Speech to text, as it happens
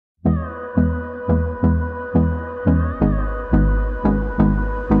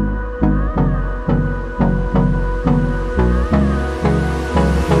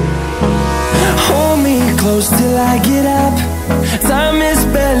I get up. Time is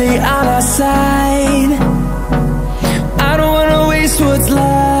barely on our side. I don't wanna waste what's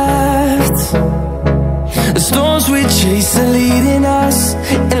left. The storms we chase are leading us,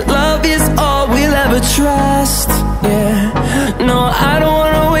 and love is all we'll ever trust. Yeah, no, I don't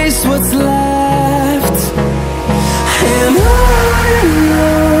wanna waste what's left. And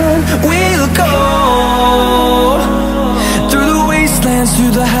on we'll go, through the wastelands,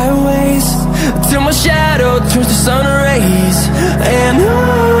 through the highways, till my shadow turns to sun rays. And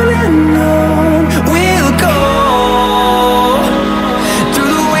on we'll go,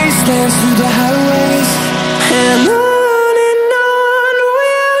 through the wastelands, through the highways, and on we'll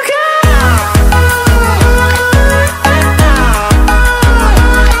go.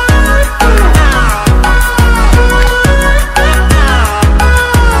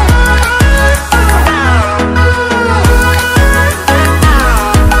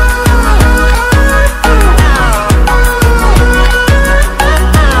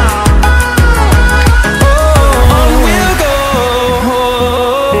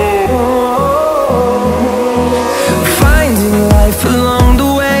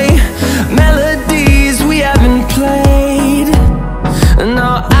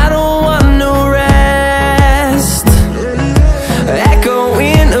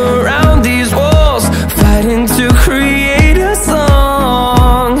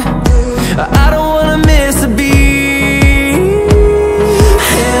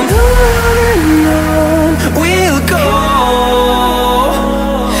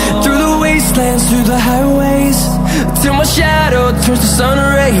 Through the highways, till my shadow turns to sun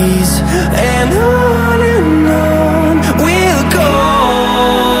rays. And on we'll go,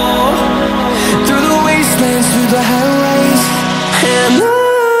 through the wastelands, through the highways, and on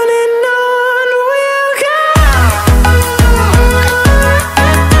we'll go.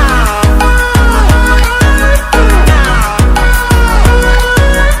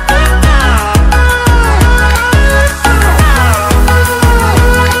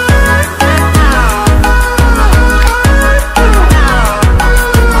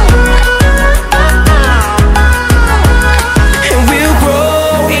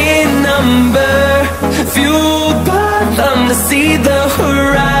 See the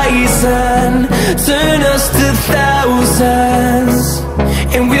horizon, turn us to thousands,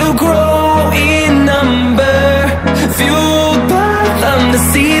 and we'll grow in number, fueled by them. To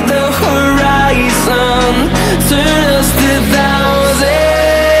see the horizon, turn us to thousands,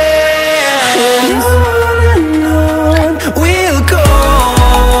 and on we'll go,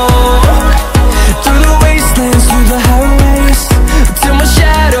 through the wastelands, through the highways, till my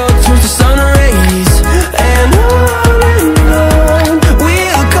shadow turns to sun rays. And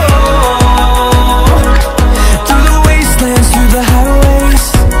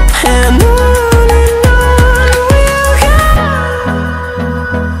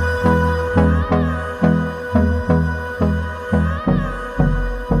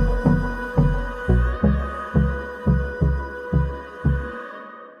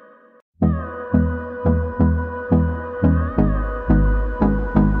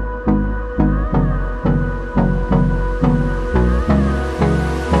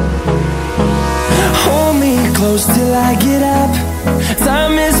close till I get up.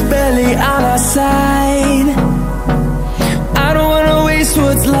 Time is barely on our side. I don't wanna waste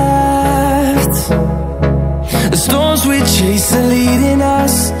what's left. The storms we chase are leading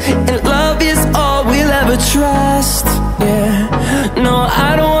us, and love is all we'll ever trust. Yeah, no,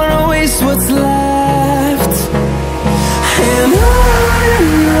 I don't wanna waste what's left. And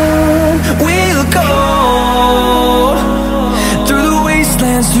on we'll go, through the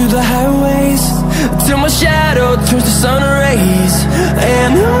wastelands, through the highways, till my shadow turns to sun rays.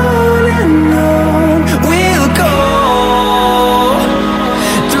 And on we'll go,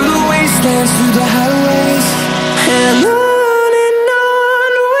 through the wastelands, through the highways, and on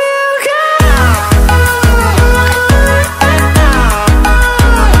we'll go.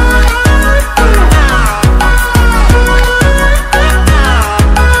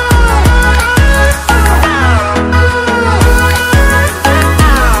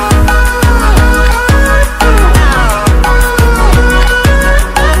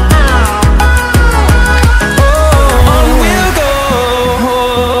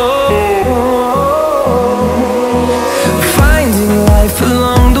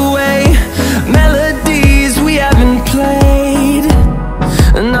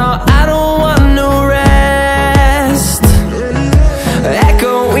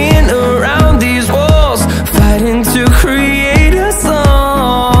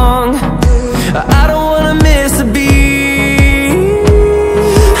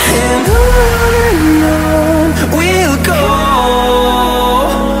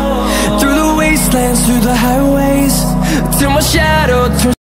 wastelands, through the highways, till my shadow turns